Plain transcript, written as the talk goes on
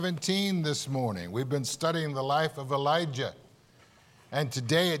17 this morning. We've been studying the life of Elijah. And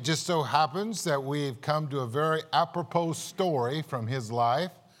today it just so happens that we've come to a very apropos story from his life.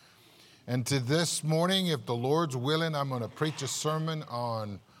 And to this morning, if the Lord's willing, I'm going to preach a sermon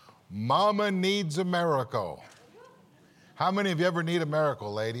on Mama Needs a Miracle. How many of you ever need a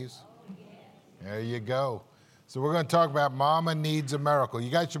miracle, ladies? There you go. So we're going to talk about Mama Needs a Miracle.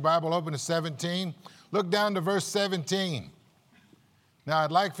 You got your Bible open to 17? Look down to verse 17. Now,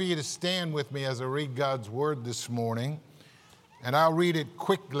 I'd like for you to stand with me as I read God's word this morning, and I'll read it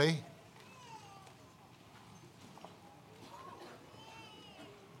quickly.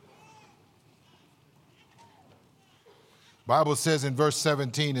 The Bible says in verse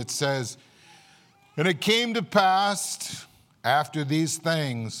 17, it says, "And it came to pass after these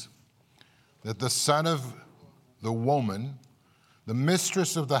things that the son of the woman, the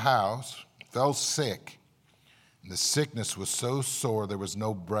mistress of the house, fell sick. And the sickness was so sore there was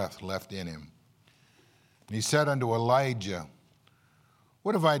no breath left in him. And he said unto Elijah,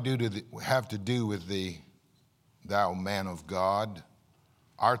 What have I have to do with thee, thou man of God?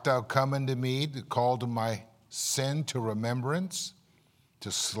 Art thou come unto me to call to my sin to remembrance,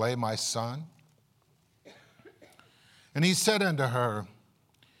 to slay my son? And he said unto her,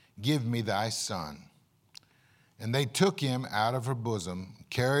 Give me thy son. And they took him out of her bosom,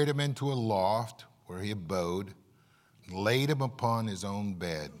 carried him into a loft where he abode, laid him upon his own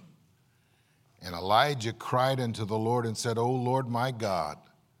bed. And Elijah cried unto the Lord and said, O Lord my God,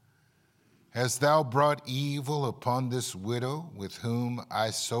 hast thou brought evil upon this widow with whom I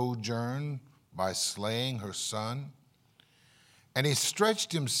sojourn by slaying her son? And he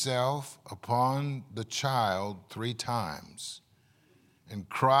stretched himself upon the child 3 times and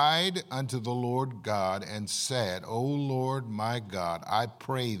cried unto the Lord God and said, O Lord my God, I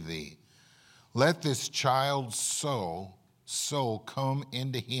pray thee, let this child's soul come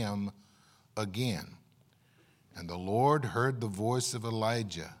into him again. And the Lord heard the voice of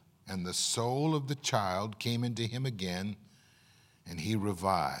Elijah, and the soul of the child came into him again, and he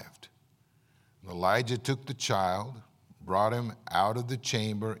revived. And Elijah took the child, brought him out of the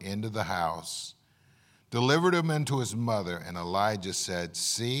chamber into the house, delivered him into his mother, and Elijah said,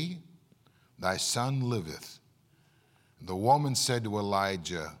 See, thy son liveth. And the woman said to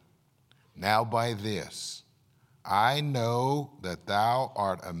Elijah, Now by this I know that thou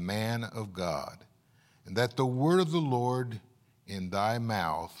art a man of God, and that the word of the Lord in thy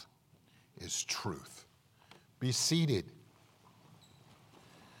mouth is truth." Be seated.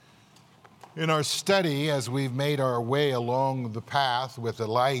 In our study, as we've made our way along the path with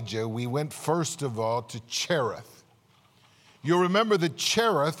Elijah, we went first of all to Cherith. You'll remember that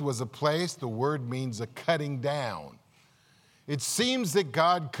Cherith was a place, the word means a cutting down. It seems that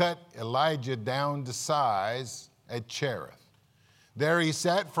God cut Elijah down to size at Cherith. There he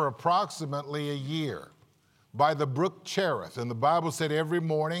sat for approximately a year by the brook Cherith. And the Bible said every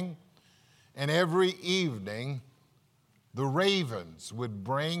morning and every evening, the ravens would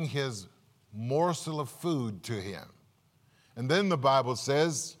bring his morsel of food to him. And then the Bible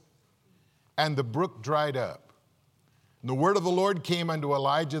says, and the brook dried up. And the word of the Lord came unto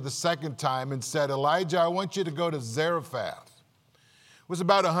Elijah the second time and said, Elijah, I want you to go to Zarephath. It was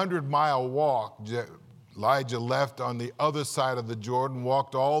about 100-mile walk. Elijah left on the other side of the Jordan,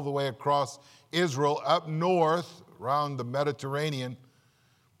 walked all the way across Israel, up north around the Mediterranean,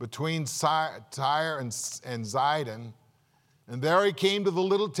 between Tyre and Zidon. And there he came to the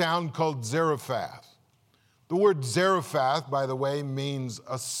little town called Zarephath. The word Zarephath, by the way, means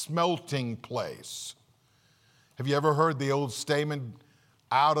a smelting place. Have you ever heard the old statement,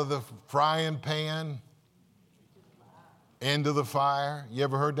 out of the frying pan, into the fire? You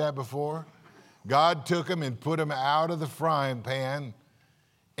ever heard that before? God took him and put him out of the frying pan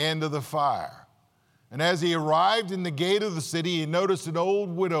into the fire. And as he arrived in the gate of the city, he noticed an old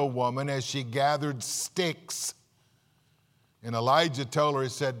widow woman as she gathered sticks. And Elijah told her, he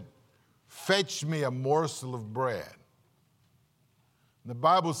said, fetch me a morsel of bread. And the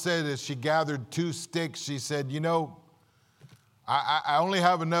Bible said as she gathered 2 sticks, she said, I only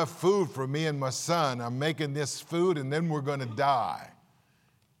have enough food for me and my son. I'm making this food and then we're going to die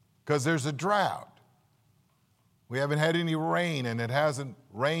because there's a drought. We haven't had any rain, and it hasn't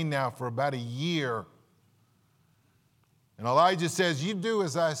rained now for about a year. And Elijah says, you do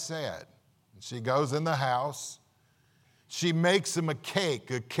as I said. And she goes in the house. She makes him a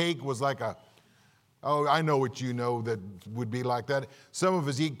cake. A cake was like I know what you know that would be like that. Some of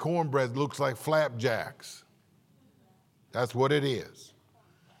us eat cornbread that looks like flapjacks. That's what it is.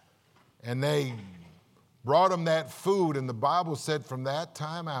 And they brought him that food, and the Bible said from that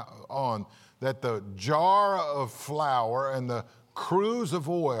time on that the jar of flour and the cruse of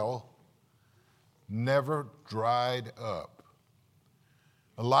oil never dried up.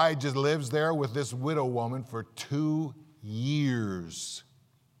 Elijah lives there with this widow woman for 2 years.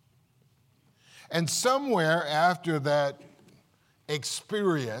 And somewhere after that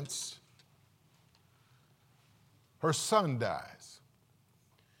experience, her son dies.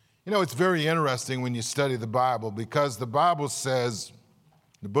 You know, it's very interesting when you study the Bible, because the Bible says,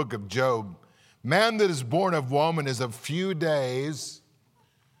 in the book of Job, man that is born of woman is of few days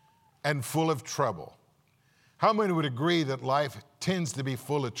and full of trouble. How many would agree that life tends to be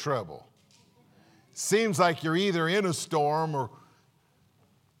full of trouble? Seems like you're either in a storm or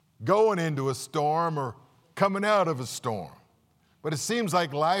going into a storm or coming out of a storm. But it seems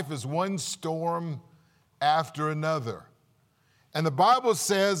like life is one storm after another. And the Bible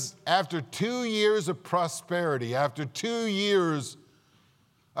says after 2 years of prosperity, after 2 years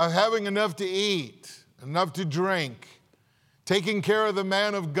of having enough to eat, enough to drink, taking care of the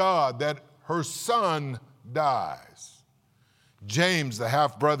man of God, that her son dies. James, the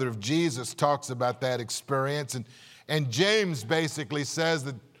half-brother of Jesus, talks about that experience. And James basically says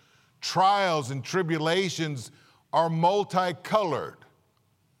that trials and tribulations are multicolored.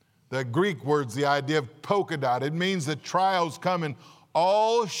 The Greek word's the idea of polka dot. It means that trials come in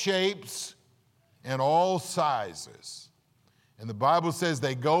all shapes and all sizes. And the Bible says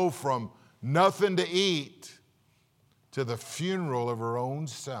they go from nothing to eat to the funeral of her own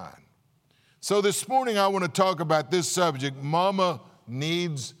son. So this morning I want to talk about this subject, Mama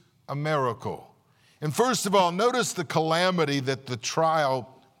Needs a Miracle. And first of all, notice the calamity that the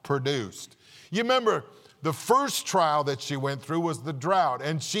trial produced. You remember, the first trial that she went through was the drought,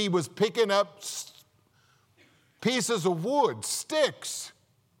 and she was picking up pieces of wood, sticks,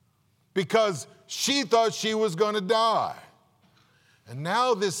 because she thought she was going to die. And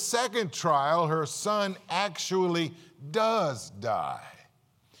now this second trial, her son actually does die.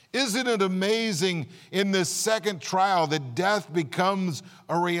 Isn't it amazing in this second trial that death becomes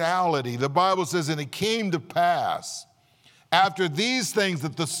a reality? The Bible says, and it came to pass after these things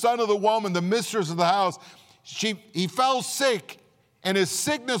that the son of the woman, the mistress of the house, he fell sick, and his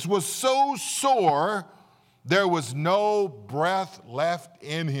sickness was so sore, there was no breath left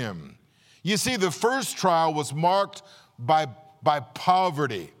in him. You see, the first trial was marked by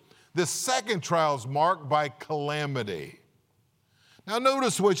poverty. The second trial is marked by calamity. Now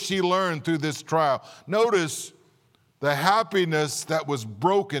notice what she learned through this trial. Notice the happiness that was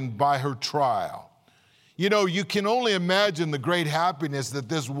broken by her trial. You know, you can only imagine the great happiness that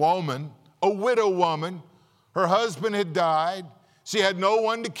this woman, a widow woman, her husband had died. She had no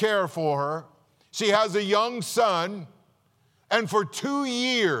one to care for her. She has a young son. And for 2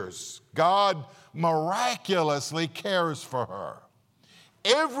 years, God miraculously cares for her.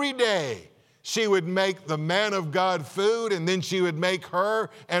 Every day, she would make the man of God food, and then she would make her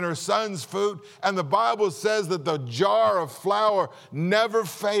and her son's food. And the Bible says that the jar of flour never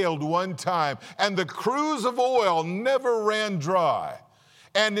failed one time, and the cruse of oil never ran dry.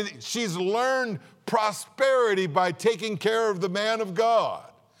 And she's learned prosperity by taking care of the man of God.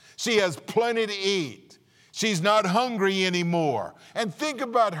 She has plenty to eat. She's not hungry anymore. And think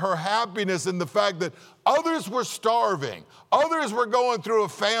about her happiness in the fact that others were starving. Others were going through a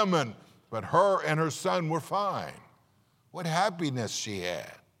famine. But her and her son were fine. What happiness she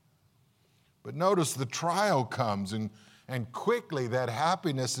had. But notice the trial comes, and quickly that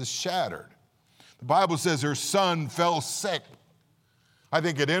happiness is shattered. The Bible says her son fell sick. I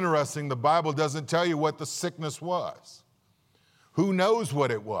think it interesting, the Bible doesn't tell you what the sickness was. Who knows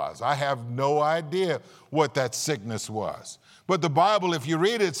what it was? I have no idea what that sickness was. But the Bible, if you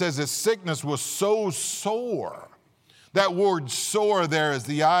read it, it says his sickness was so sore. That word sore there is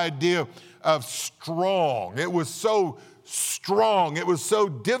the idea of strong. It was so strong. It was so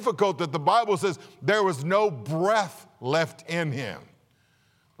difficult that the Bible says there was no breath left in him.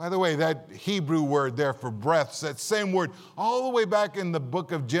 By the way, that Hebrew word there for breath, that same word all the way back in the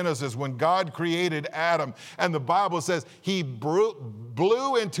book of Genesis when God created Adam. And the Bible says he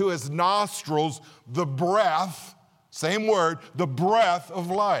blew into his nostrils the breath, same word, the breath of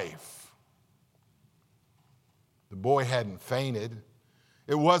life. The boy hadn't fainted.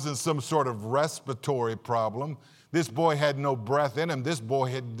 It wasn't some sort of respiratory problem. This boy had no breath in him. This boy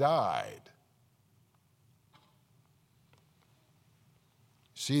had died.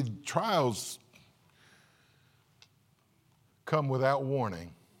 See, trials come without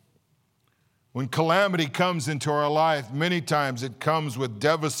warning. When calamity comes into our life, many times it comes with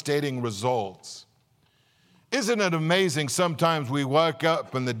devastating results. Isn't it amazing? Sometimes we wake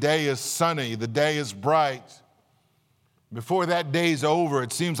up and the day is sunny, the day is bright. Before that day's over,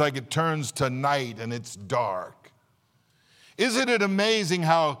 it seems like it turns to night and it's dark. Isn't it amazing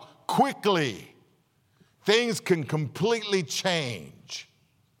how quickly things can completely change?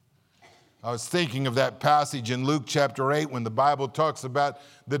 I was thinking of that passage in Luke chapter 8 when the Bible talks about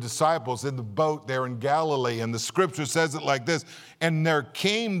the disciples in the boat there in Galilee. And the scripture says it like this: and there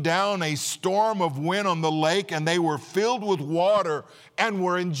came down a storm of wind on the lake, and they were filled with water and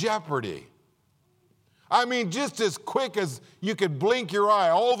were in jeopardy. I mean, just as quick as you could blink your eye,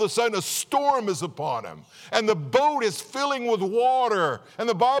 all of a sudden a storm is upon them. And the boat is filling with water. And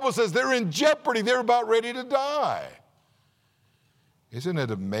the Bible says they're in jeopardy. They're about ready to die. Isn't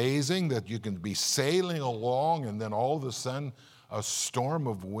it amazing that you can be sailing along and then all of a sudden a storm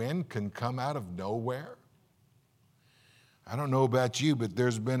of wind can come out of nowhere? I don't know about you, but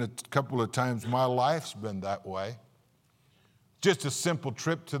there's been a couple of times my life's been that way. Just a simple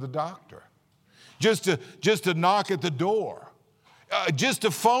trip to the doctor. Just a knock at the door. Just a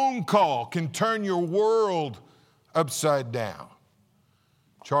phone call can turn your world upside down.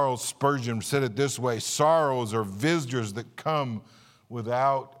 Charles Spurgeon said it this way: sorrows are visitors that come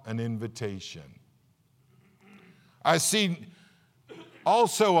without an invitation. I see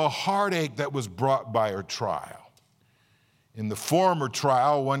also a heartache that was brought by her trial. In the former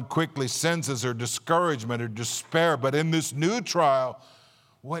trial, one quickly senses her discouragement or despair, but in this new trial,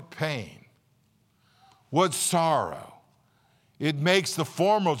 what pain, what sorrow. It makes the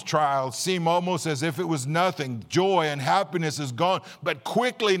former trial seem almost as if it was nothing. Joy and happiness is gone, but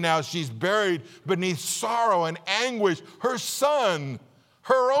quickly now she's buried beneath sorrow and anguish. Her son,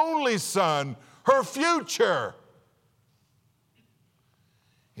 her only son, her future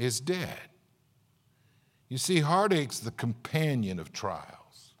is dead. You see, heartache's the companion of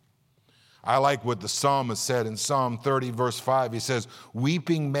trials. I like what the psalmist said in Psalm 30, verse 5. He says,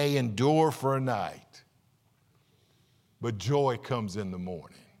 weeping may endure for a night, but joy comes in the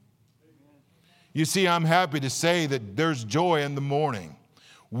morning. You see, I'm happy to say that there's joy in the morning.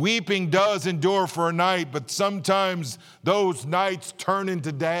 Weeping does endure for a night, but sometimes those nights turn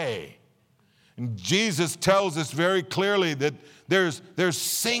into day. And Jesus tells us very clearly that there's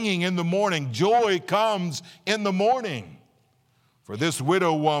singing in the morning. Joy comes in the morning. For this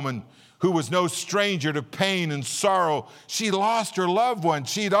widow woman who was no stranger to pain and sorrow, she lost her loved one.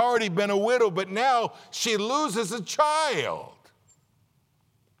 She'd already been a widow, but now she loses a child.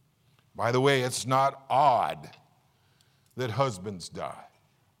 By the way, it's not odd that husbands die,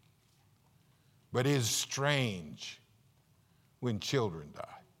 but it is strange when children die.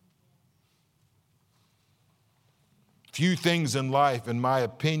 Few things in life, in my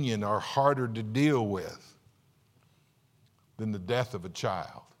opinion, are harder to deal with than the death of a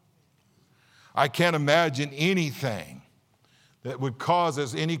child. I can't imagine anything that would cause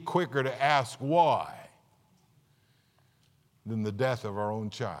us any quicker to ask why than the death of our own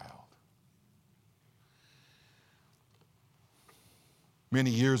child. Many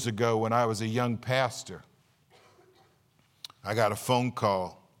years ago, when I was a young pastor, I got a phone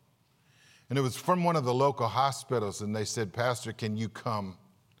call. And it was from one of the local hospitals, and they said, Pastor, can you come?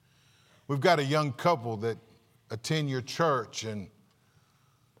 We've got a young couple that attend your church, and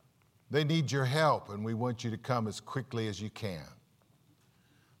they need your help, and we want you to come as quickly as you can.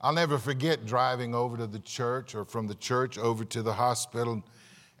 I'll never forget driving over to the church, or from the church over to the hospital.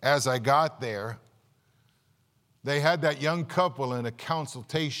 As I got there, they had that young couple in a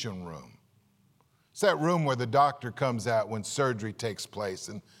consultation room. It's that room where the doctor comes out when surgery takes place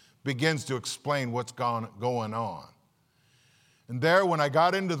and begins to explain what's going on. And there, when I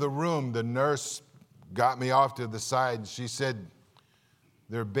got into the room, the nurse got me off to the side, and she said,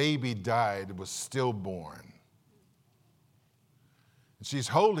 their baby died, was stillborn. And she's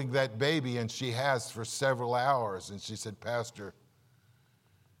holding that baby, and she has for several hours. And she said, Pastor,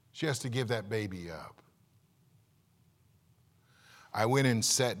 she has to give that baby up. I went and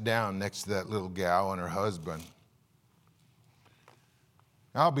sat down next to that little gal and her husband.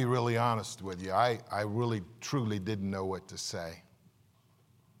 I'll be really honest with you. I really, truly didn't know what to say.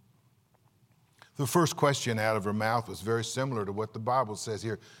 The first question out of her mouth was very similar to what the Bible says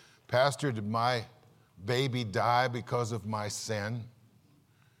here. Pastor, did my baby die because of my sin?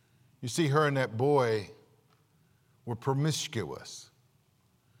 You see, her and that boy were promiscuous.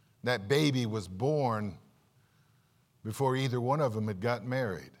 That baby was born before either one of them had got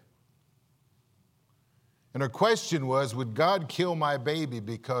married. And her question was, would God kill my baby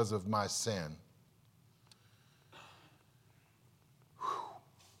because of my sin? Whew.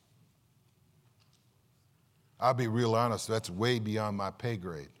 I'll be real honest, that's way beyond my pay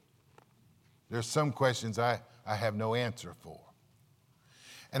grade. There's some questions I have no answer for.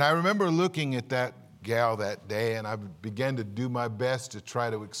 And I remember looking at that gal that day, and I began to do my best to try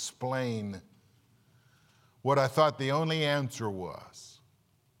to explain what I thought the only answer was.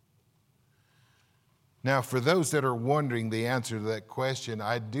 Now, for those that are wondering the answer to that question,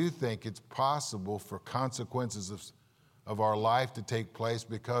 I do think it's possible for consequences of our life to take place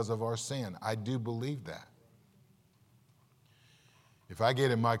because of our sin. I do believe that. If I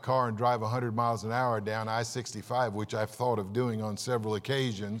get in my car and drive 100 miles an hour down I-65, which I've thought of doing on several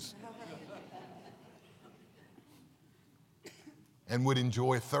occasions, and would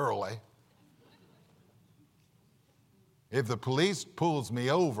enjoy thoroughly, if the police pulls me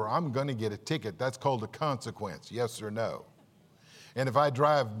over, I'm going to get a ticket. That's called a consequence, yes or no. And if I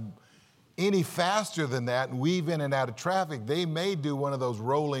drive any faster than that and weave in and out of traffic, they may do one of those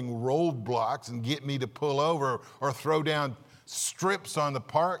rolling roadblocks and get me to pull over or throw down strips on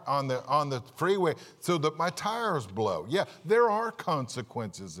the freeway so that my tires blow. Yeah, there are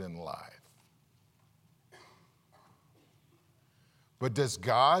consequences in life. But does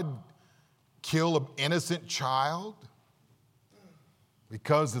God kill an innocent child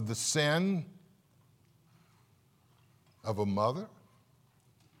because of the sin of a mother?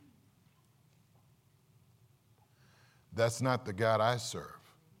 That's not the God I serve.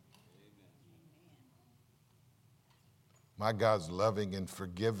 My God's loving and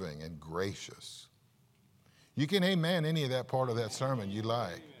forgiving and gracious. You can amen any of that part of that sermon you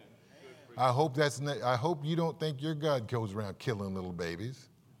like. I hope you don't think your God goes around killing little babies.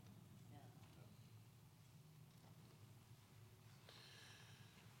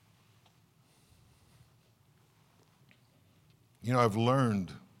 You know, I've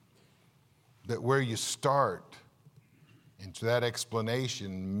learned that where you start into that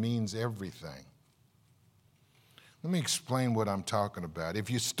explanation means everything. Let me explain what I'm talking about. If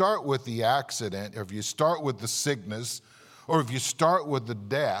you start with the accident, or if you start with the sickness, or if you start with the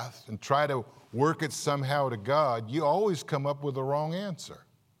death and try to work it somehow to God, you always come up with the wrong answer.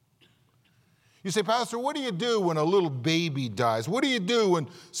 You say, Pastor, what do you do when a little baby dies? What do you do when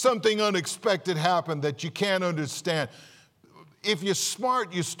something unexpected happened that you can't understand? If you're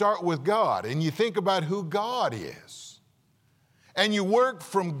smart, you start with God and you think about who God is. And you work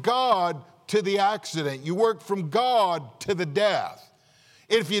from God to the accident. You work from God to the death.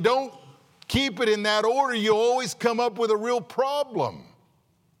 If you don't keep it in that order, you always come up with a real problem.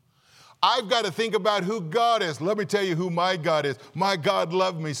 I've got to think about who God is. Let me tell you who my God is. My God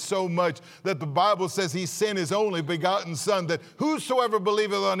loved me so much that the Bible says he sent his only begotten Son, that whosoever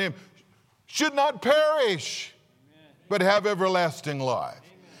believeth on him should not perish, but have everlasting life.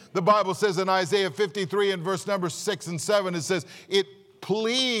 The Bible says in Isaiah 53 and verse number 6 and 7, it says, it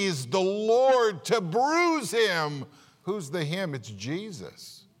pleased the Lord to bruise him. Who's the him? It's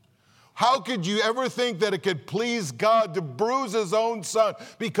Jesus. How could you ever think that it could please God to bruise his own Son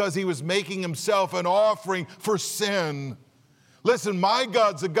because he was making himself an offering for sin? Listen, my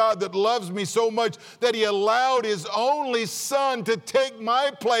God's a God that loves me so much that he allowed his only Son to take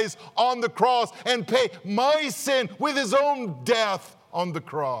my place on the cross and pay my sin with his own death on the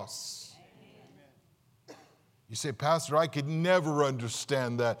cross. You say, Pastor, I could never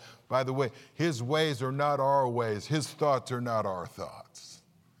understand that. By the way, his ways are not our ways. His thoughts are not our thoughts.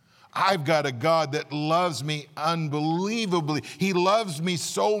 I've got a God that loves me unbelievably. He loves me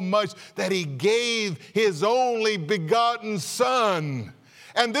so much that he gave his only begotten Son.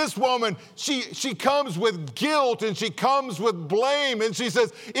 And this woman, she comes with guilt and she comes with blame and she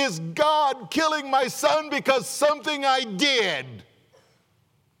says, is God killing my son because something I did?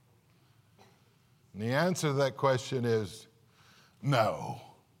 And the answer to that question is no.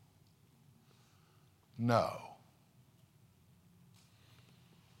 No.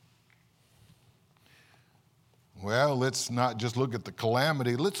 Well, let's not just look at the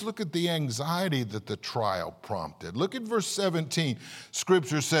calamity. Let's look at the anxiety that the trial prompted. Look at verse 17.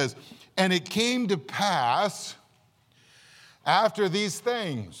 Scripture says, and it came to pass after these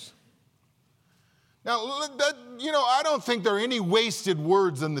things. Now, I don't think there are any wasted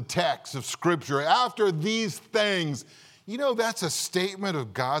words in the text of Scripture. After these things, that's a statement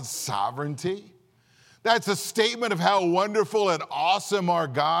of God's sovereignty. That's a statement of how wonderful and awesome our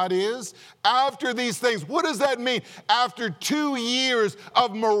God is. After these things, what does that mean? After 2 years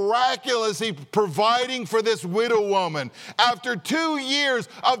of miraculously providing for this widow woman, after 2 years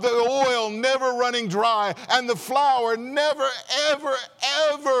of the oil never running dry and the flour never, ever,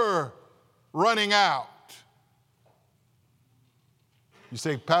 ever running out. You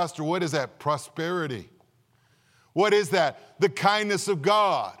say, Pastor, what is that? Prosperity. What is that? The kindness of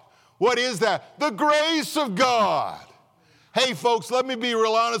God. What is that? The grace of God. Hey, folks, let me be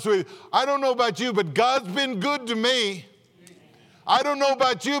real honest with you. I don't know about you, but God's been good to me. I don't know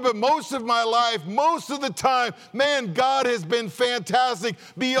about you, but most of my life, most of the time, man, God has been fantastic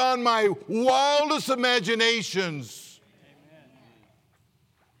beyond my wildest imaginations. Amen.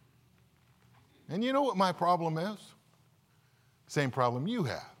 And you know what my problem is? Same problem you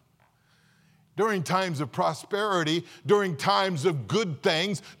have. During times of prosperity, during times of good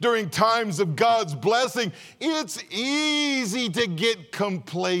things, during times of God's blessing, it's easy to get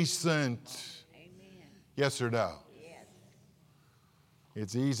complacent. Amen. Yes or no? Yes.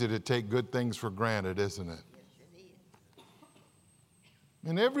 It's easy to take good things for granted, isn't it? Yes, it is.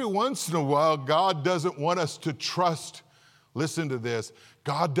 And every once in a while, God doesn't want us to trust, listen to this,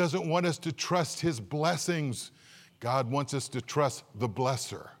 God doesn't want us to trust his blessings. God wants us to trust the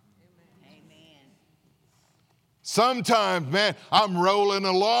blesser. Sometimes, man, I'm rolling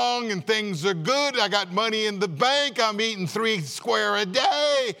along and things are good. I got money in the bank. I'm eating 3 square a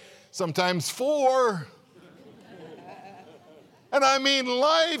day, sometimes 4. And I mean,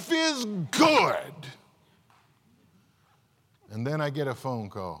 life is good. And then I get a phone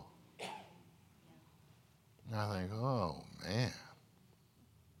call. And I think, oh, man.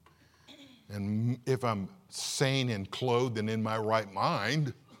 And if I'm sane and clothed and in my right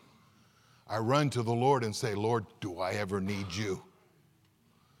mind, I run to the Lord and say, Lord, do I ever need you?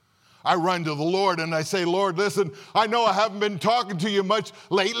 I run to the Lord and I say, Lord, listen, I know I haven't been talking to you much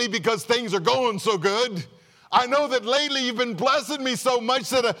lately because things are going so good. I know that lately you've been blessing me so much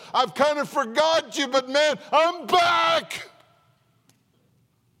that I've kind of forgot you, but man, I'm back.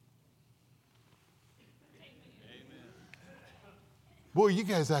 Amen. Boy, you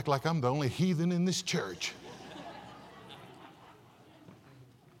guys act like I'm the only heathen in this church.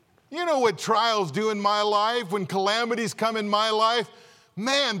 You know what trials do in my life, when calamities come in my life?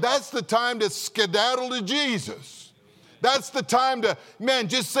 Man, that's the time to skedaddle to Jesus. That's the time to, man,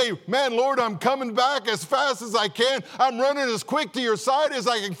 just say, man, Lord, I'm coming back as fast as I can. I'm running as quick to your side as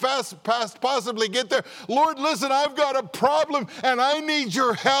I can possibly get there. Lord, listen, I've got a problem and I need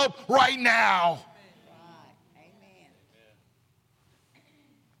your help right now. Amen.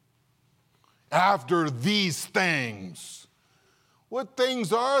 After these things, what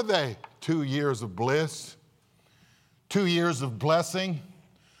things are they? 2 years of bliss, 2 years of blessing,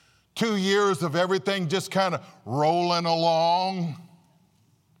 2 years of everything just kind of rolling along.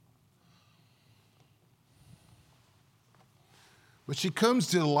 But she comes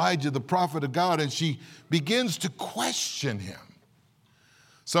to Elijah, the prophet of God, and she begins to question him.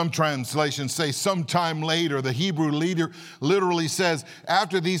 Some translations say sometime later. The Hebrew leader literally says,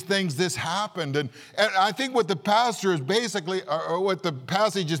 after these things, this happened. And I think what the pastor is basically, or what the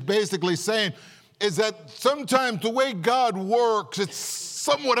passage is basically saying, is that sometimes the way God works, it's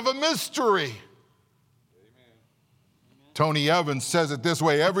somewhat of a mystery. Amen. Tony Evans says it this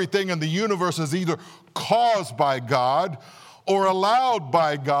way: everything in the universe is either caused by God or allowed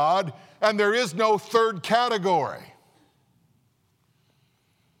by God, and there is no third category.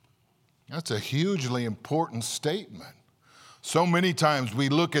 That's a hugely important statement. So many times we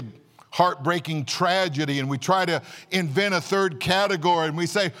look at heartbreaking tragedy and we try to invent a third category and we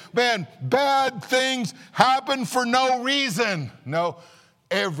say, man, bad things happen for no reason. No,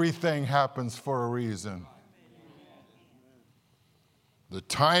 everything happens for a reason. The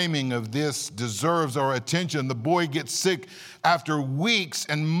timing of this deserves our attention. The boy gets sick after weeks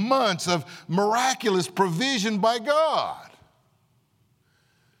and months of miraculous provision by God.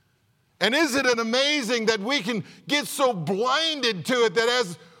 And isn't it amazing that we can get so blinded to it that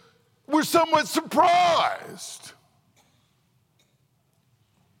as we're somewhat surprised?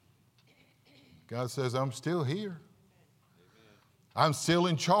 God says, I'm still here. I'm still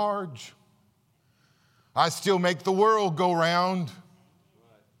in charge. I still make the world go round.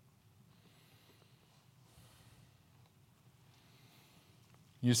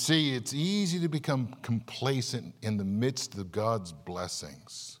 You see, it's easy to become complacent in the midst of God's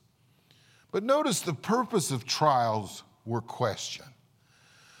blessings. But notice the purpose of trials were questioned.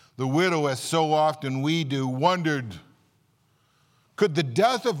 The widow, as so often we do, wondered, could the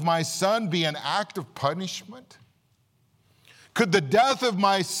death of my son be an act of punishment? Could the death of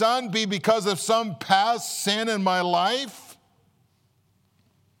my son be because of some past sin in my life?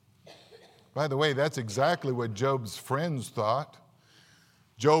 By the way, that's exactly what Job's friends thought.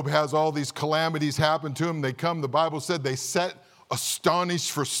 Job has all these calamities happen to him. They come, the Bible said, they sat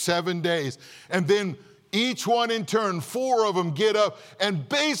astonished for 7 days. And then each one in turn, 4 of them get up and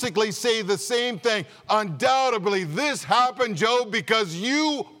basically say the same thing. Undoubtedly, this happened, Job, because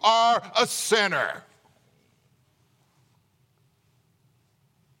you are a sinner.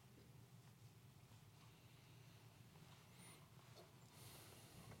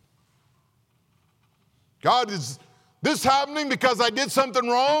 God is This happening because I did something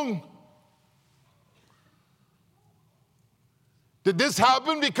wrong? Did this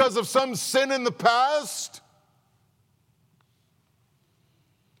happen because of some sin in the past?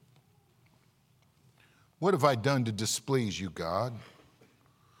 What have I done to displease you, God?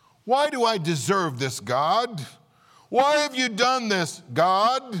 Why do I deserve this, God? Why have you done this,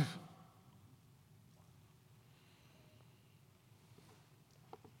 God?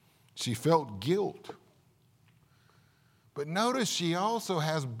 She felt guilt. But notice she also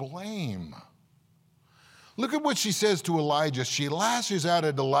has blame. Look at what she says to Elijah. She lashes out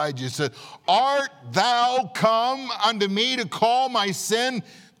at Elijah and said, "Art thou come unto me to call my sin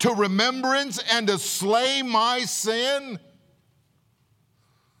to remembrance and to slay my sin?"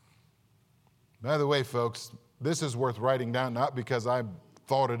 By the way, folks, this is worth writing down, not because I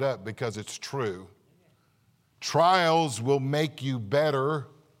thought it up, because it's true. Trials will make you better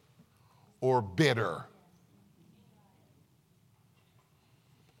or bitter.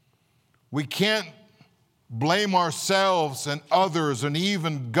 We can't blame ourselves and others and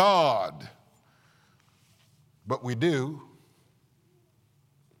even God, but we do.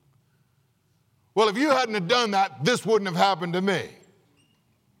 Well, if you hadn't have done that, this wouldn't have happened to me.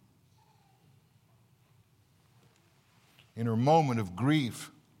 In her moment of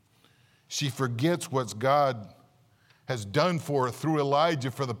grief, she forgets what God has done for her through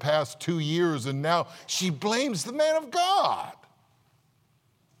Elijah for the past 2 years, and now she blames the man of God.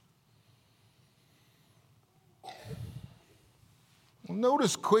 Well,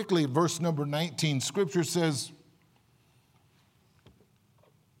 notice quickly verse number 19. Scripture says,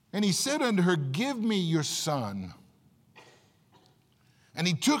 "And he said unto her, Give me your son. And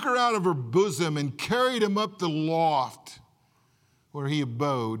he took her out of her bosom and carried him up the loft where he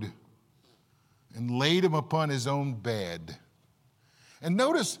abode and laid him upon his own bed." And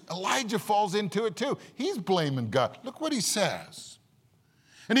notice Elijah falls into it too. He's blaming God. Look what he says.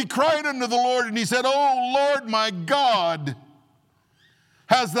 "And he cried unto the Lord, and he said, O Lord my God,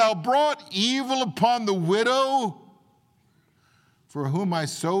 hast thou brought evil upon the widow for whom I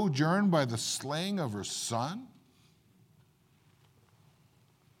sojourned by the slaying of her son?"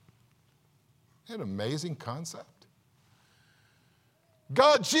 Isn't that an amazing concept?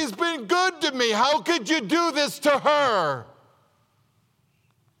 God, she's been good to me. How could you do this to her?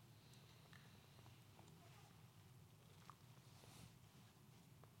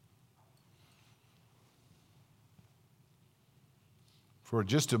 For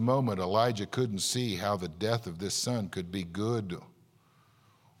just a moment, Elijah couldn't see how the death of this son could be good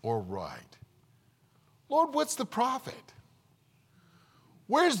or right. Lord, what's the profit?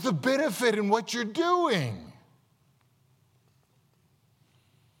 Where's the benefit in what you're doing?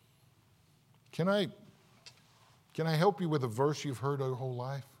 Can I help you with a verse you've heard your whole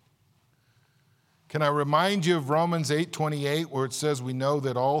life? Can I remind you of Romans 8:28, where it says we know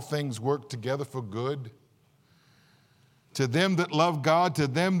that all things work together for good to them that love God, to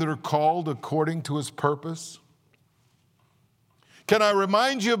them that are called according to his purpose? Can I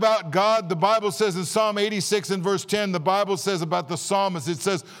remind you about God? The Bible says in Psalm 86 and verse 10, the Bible says about the psalmist, it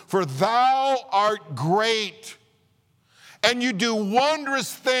says, "For thou art great, and you do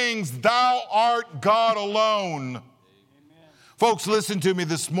wondrous things. Thou art God alone." Amen. Folks, listen to me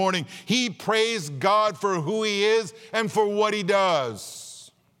this morning. He praised God for who he is and for what he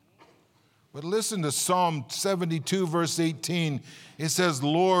does. But listen to Psalm 72, verse 18. It says,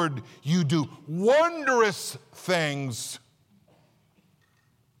 "Lord, you do wondrous things."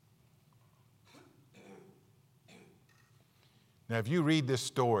 Now, if you read this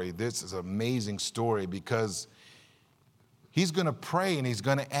story, this is an amazing story, because he's going to pray and he's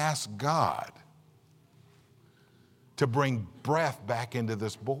going to ask God to bring breath back into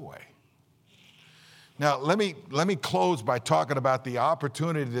this boy. Now, let me close by talking about the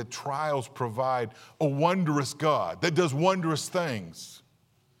opportunity that trials provide a wondrous God that does wondrous things.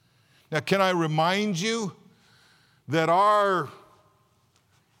 Now, can I remind you that our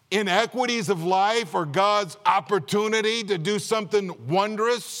inequities of life are God's opportunity to do something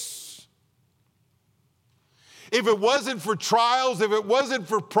wondrous? If it wasn't for trials, if it wasn't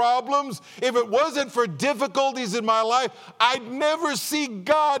for problems, if it wasn't for difficulties in my life, I'd never see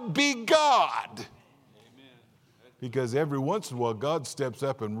God be God. Amen. Because every once in a while, God steps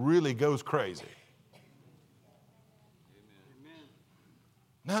up and really goes crazy. Amen.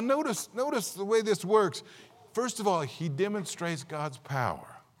 Now notice the way this works. First of all, he demonstrates God's power.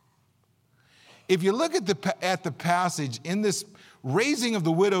 If you look at the passage in this raising of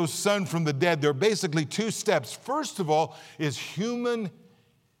the widow's son from the dead, there are basically two steps. First of all is human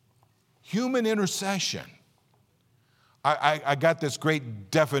intercession. I got this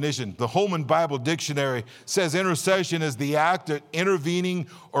great definition. The Holman Bible Dictionary says intercession is the act of intervening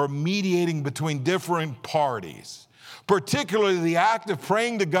or mediating between different parties, particularly the act of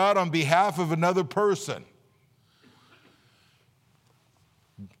praying to God on behalf of another person.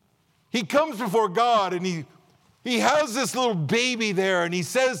 He comes before God and he has this little baby there and he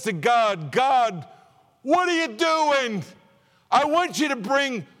says to God, God, what are you doing? I want you to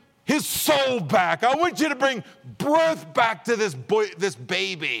bring his soul back. I want you to bring breath back to this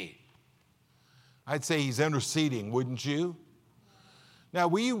baby. I'd say he's interceding, wouldn't you? Now,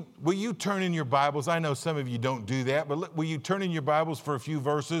 will you turn in your Bibles? I know some of you don't do that, but will you turn in your Bibles for a few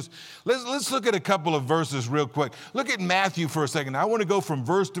verses? Let's look at a couple of verses real quick. Look at Matthew for a second. I want to go from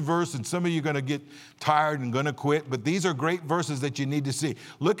verse to verse, and some of you are going to get tired and going to quit, but these are great verses that you need to see.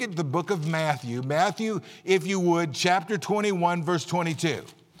 Look at the book of Matthew. Matthew, if you would, chapter 21, verse 22.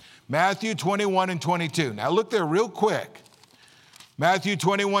 Matthew 21 and 22. Now look there real quick. Matthew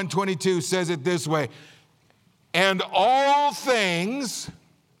 21, 22 says it this way. And all things,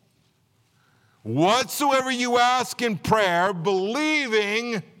 whatsoever you ask in prayer,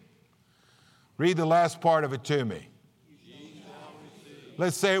 believing, read the last part of it to me.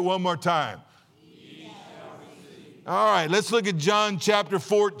 Let's say it one more time. All right, let's look at John chapter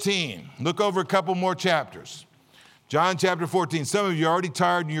 14. Look over a couple more chapters. John chapter 14. Some of you are already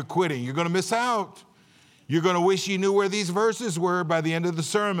tired and you're quitting. You're going to miss out. You're going to wish you knew where these verses were by the end of the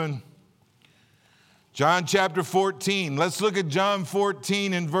sermon. John chapter 14. Let's look at John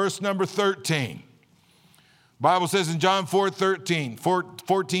 14 and verse number 13. Bible says in John 14,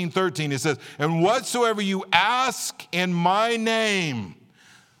 13, it says, and whatsoever you ask in my name,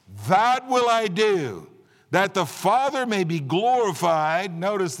 that will I do, that the Father may be glorified.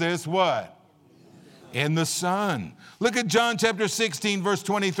 Notice this, what? In the Son. Look at John chapter 16, verse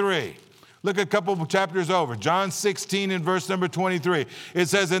 23. Look a couple of chapters over. John 16 and verse number 23. It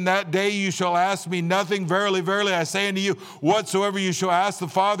says, in that day you shall ask me nothing. Verily, verily, I say unto you, whatsoever you shall ask the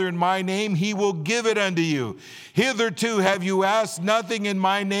Father in my name, he will give it unto you. Hitherto have you asked nothing in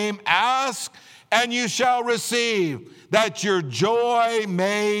my name. Ask, and you shall receive, that your joy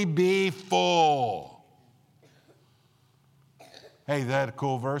may be full. Hey, is that a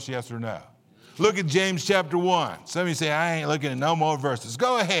cool verse? Yes or no? Look at James chapter 1. Some of you say, I ain't looking at no more verses.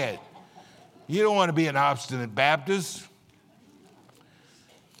 Go ahead. You don't want to be an obstinate Baptist.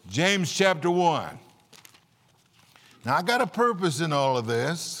 James chapter 1. Now, I got a purpose in all of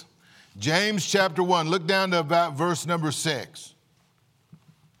this. James chapter 1. Look down to about verse number 6.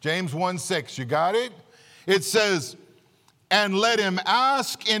 James 1:6. You got it? It says, and let him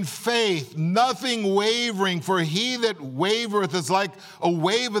ask in faith, nothing wavering, for he that wavereth is like a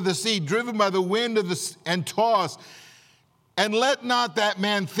wave of the sea, driven by the wind and tossed. And let not that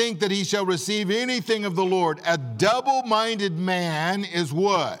man think that he shall receive anything of the Lord. A double-minded man is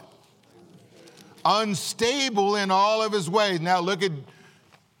what? Unstable in all of his ways. Now look at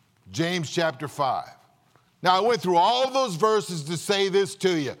James chapter 5. Now I went through all of those verses to say this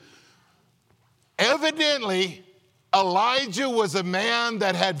to you. Evidently, Elijah was a man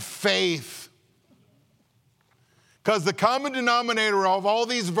that had faith. Because the common denominator of all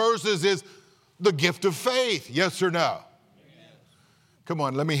these verses is the gift of faith. Yes or no? Come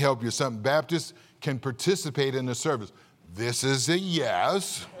on, let me help you. Some Baptists can participate in the service. This is a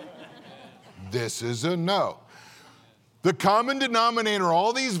yes. This is a no. The common denominator of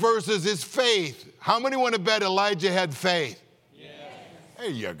all these verses is faith. How many want to bet Elijah had faith? Yes. There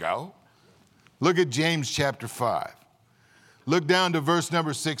you go. Look at James chapter 5. Look down to verse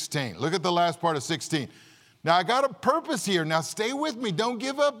number 16. Look at the last part of 16. Now, I got a purpose here. Now, stay with me. Don't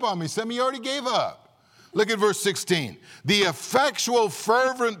give up on me. Some of you already gave up. Look at verse 16. The effectual,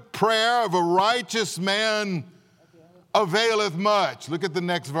 fervent prayer of a righteous man availeth much. Look at the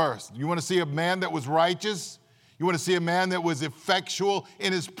next verse. You want to see a man that was righteous? You want to see a man that was effectual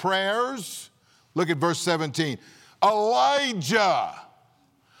in his prayers? Look at verse 17. Elijah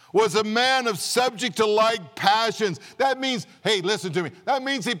was a man of subject to like passions. That means, hey, listen to me. That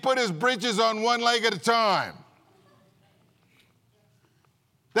means he put his britches on one leg at a time.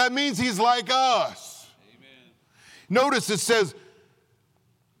 That means he's like us. Notice it says,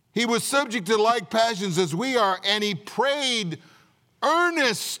 he was subject to like passions as we are, and he prayed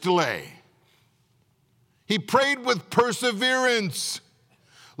earnestly. He prayed with perseverance.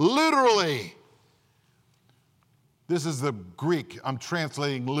 Literally. This is the Greek. I'm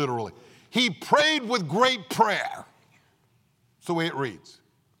translating literally. He prayed with great prayer. That's the way it reads.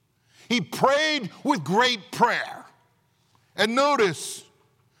 He prayed with great prayer. And notice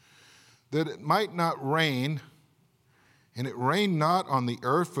that it might not rain. And it rained not on the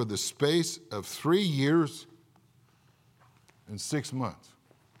earth for the space of 3 years in 6 months.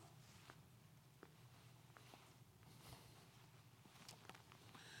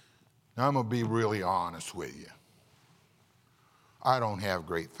 Now, I'm going to be really honest with you. I don't have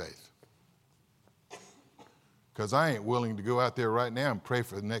great faith. Because I ain't willing to go out there right now and pray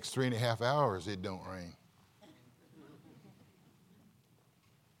for the next 3.5 hours it don't rain.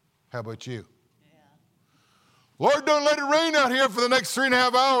 How about you? Yeah. Lord, don't let it rain out here for the next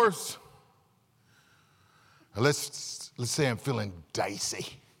 3.5 hours. Now let's say I'm feeling dicey.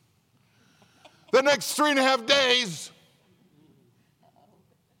 The next 3.5 days.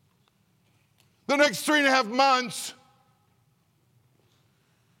 The next 3.5 months.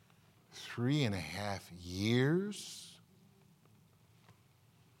 3.5 years.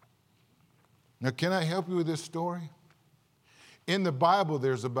 Now, can I help you with this story? In the Bible,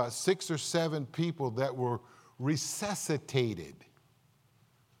 there's about 6 or 7 people that were resuscitated.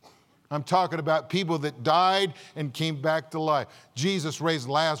 I'm talking about people that died and came back to life. Jesus raised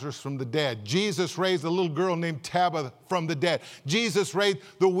Lazarus from the dead. Jesus raised a little girl named Tabitha from the dead. Jesus raised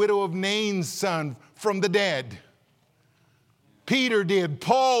the widow of Nain's son from the dead. Peter did.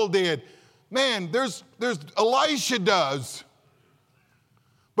 Paul did. Man, there's Elisha does.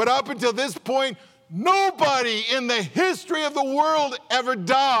 But up until this point, nobody in the history of the world ever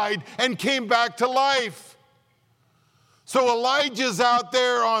died and came back to life. So Elijah's out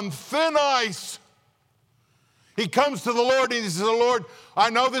there on thin ice. He comes to the Lord and he says, Lord, I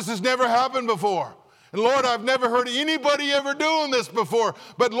know this has never happened before. And Lord, I've never heard anybody ever doing this before.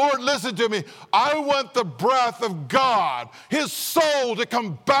 But Lord, listen to me. I want the breath of God, his soul, to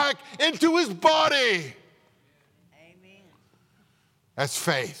come back into his body. Amen. That's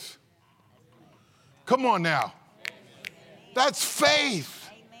faith. Come on now. That's faith.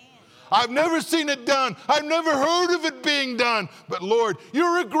 Amen. I've never seen it done. I've never heard of it being done. But Lord,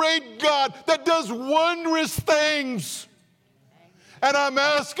 you're a great God that does wondrous things. And I'm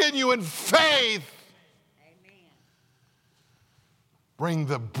asking you in faith, bring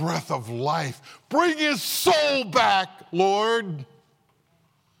the breath of life. Bring his soul back, Lord.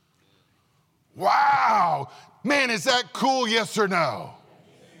 Wow. Man, is that cool, yes or no?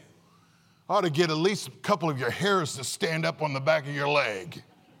 Ought to get at least a couple of your hairs to stand up on the back of your leg.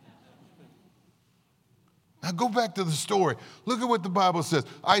 Now go back to the story. Look at what the Bible says.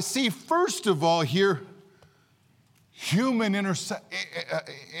 I see, first of all, here, human intercession.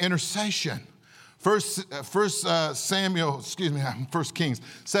 First Kings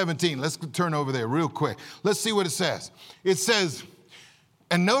 17. Let's turn over there real quick. Let's see what it says. It says,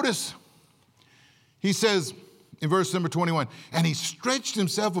 and notice, he says in verse number 21, and he stretched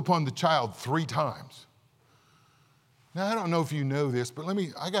himself upon the child 3 times. Now, I don't know if you know this, but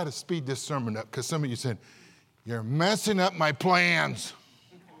I got to speed this sermon up because some of you said, you're messing up my plans.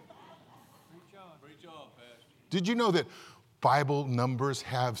 Preach on, Pastor. Did you know that Bible numbers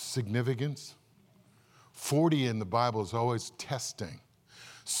have significance? 40 in the Bible is always testing.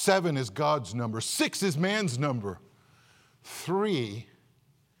 7 is God's number. 6 is man's number. 3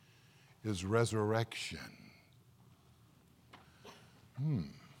 is resurrection.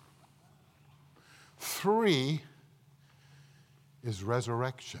 3 is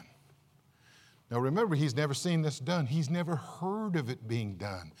resurrection. Now remember, he's never seen this done. He's never heard of it being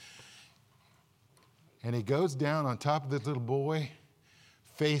done. And he goes down on top of this little boy,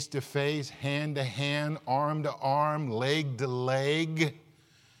 face to face, hand to hand, arm to arm, leg to leg,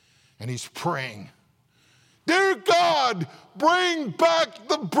 and he's praying, dear God, bring back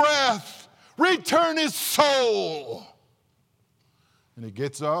the breath, return his soul. And he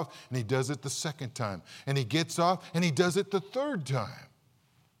gets off, and he does it the second time. And he gets off, and he does it the third time.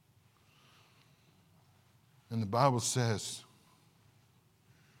 And the Bible says,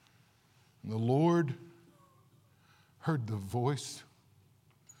 and the Lord heard the voice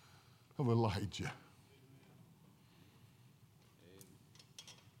of Elijah.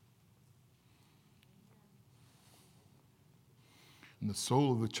 And the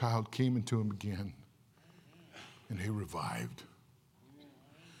soul of the child came into him again, and he revived.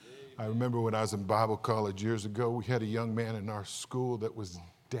 I remember when I was in Bible college years ago, we had a young man in our school that was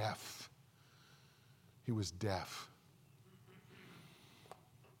deaf. He was deaf.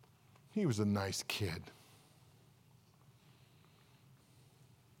 He was a nice kid.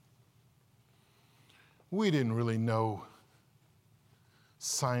 We didn't really know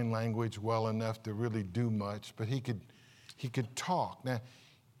sign language well enough to really do much, but he could talk. Now,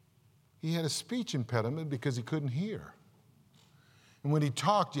 he had a speech impediment because he couldn't hear. And when he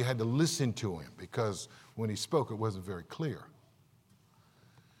talked, you had to listen to him because when he spoke, it wasn't very clear.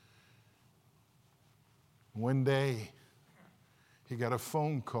 One day, he got a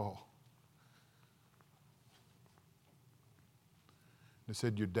phone call. They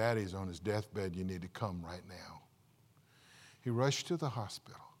said, your daddy's on his deathbed. You need to come right now. He rushed to the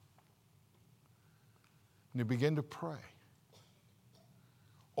hospital. And he began to pray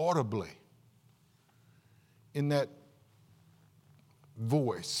audibly in that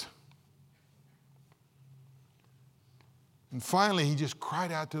voice. And finally, he just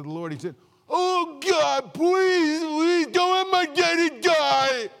cried out to the Lord. He said, oh, God, please don't let my daddy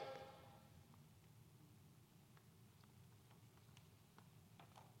die.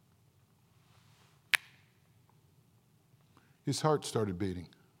 His heart started beating.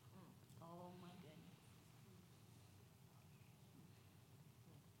 Oh, my goodness.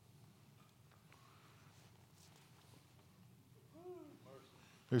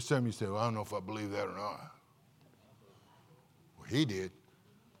 There's some of you say, well, I don't know if I believe that or not. Well, he did.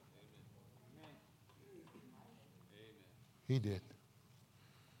 He did.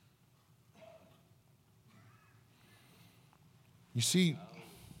 You see,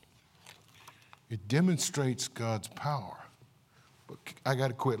 it demonstrates God's power. But I got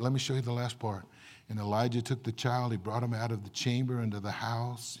to quit. Let me show you the last part. And Elijah took the child. He brought him out of the chamber into the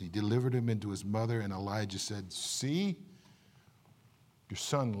house. He delivered him into his mother. And Elijah said, see, your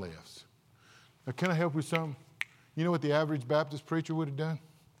son lives. Now, can I help you with something? You know what the average Baptist preacher would have done?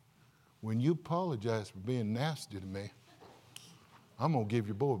 When you apologize for being nasty to me, I'm going to give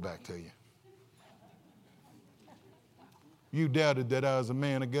your boy back to you. You doubted that I was a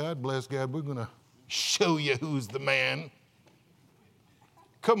man of God. Bless God, we're going to show you who's the man.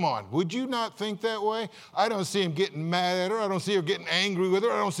 Come on, would you not think that way? I don't see him getting mad at her. I don't see her getting angry with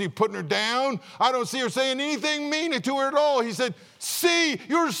her. I don't see her putting her down. I don't see her saying anything mean to her at all. He said, see,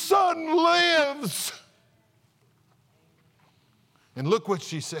 your son lives. And look what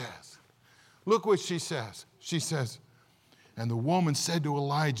she says. Look what she says. She says, and the woman said to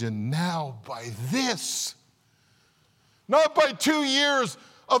Elijah, now by this, not by 2 years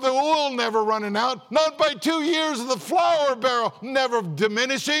of the oil never running out, not by 2 years of the flour barrel never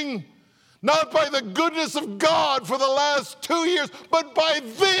diminishing, not by the goodness of God for the last 2 years, but by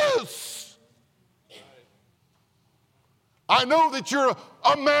this. I know that you're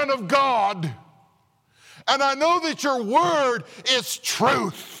a man of God, and I know that your word is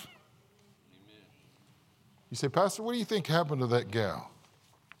truth. You say, Pastor, what do you think happened to that gal?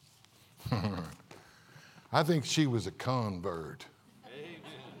 I think she was a convert.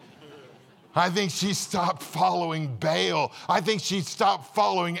 I think she stopped following Baal. I think she stopped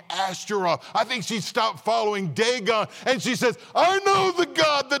following Ashtaroth. I think she stopped following Dagon. And she says, I know the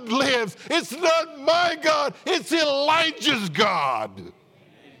God that lives. It's not my God. It's Elijah's God. Amen.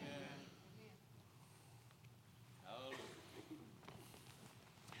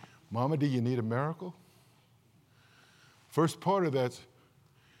 Mama, do you need a miracle? First part of that's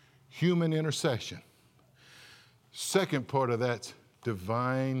human intercession. Second part of that's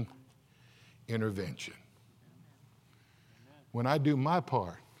divine intervention. When I do my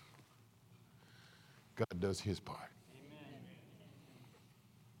part, God does his part. Amen.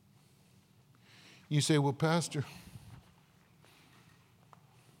 You say, well, Pastor,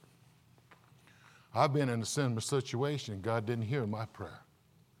 I've been in a similar situation and God didn't hear my prayer.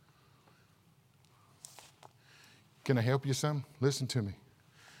 Can I help you some? Listen to me.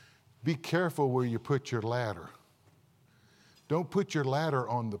 Be careful where you put your ladder. Don't put your ladder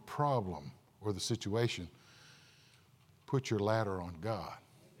on the problem or the situation. Put your ladder on God.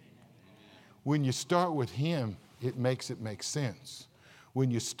 When you start with him, it makes it make sense. When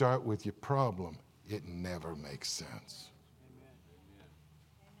you start with your problem, it never makes sense.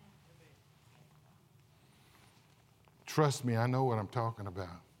 Trust me, I know what I'm talking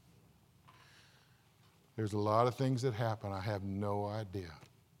about. There's a lot of things that happen I have no idea.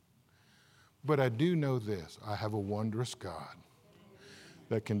 But I do know this. I have a wondrous God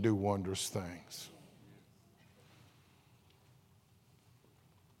that can do wondrous things.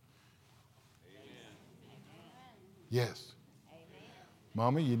 Amen. Yes. Amen.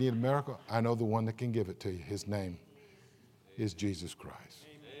 Mama, you need a miracle? I know the one that can give it to you. His name is Jesus Christ.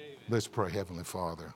 Amen. Let's pray, Heavenly Father.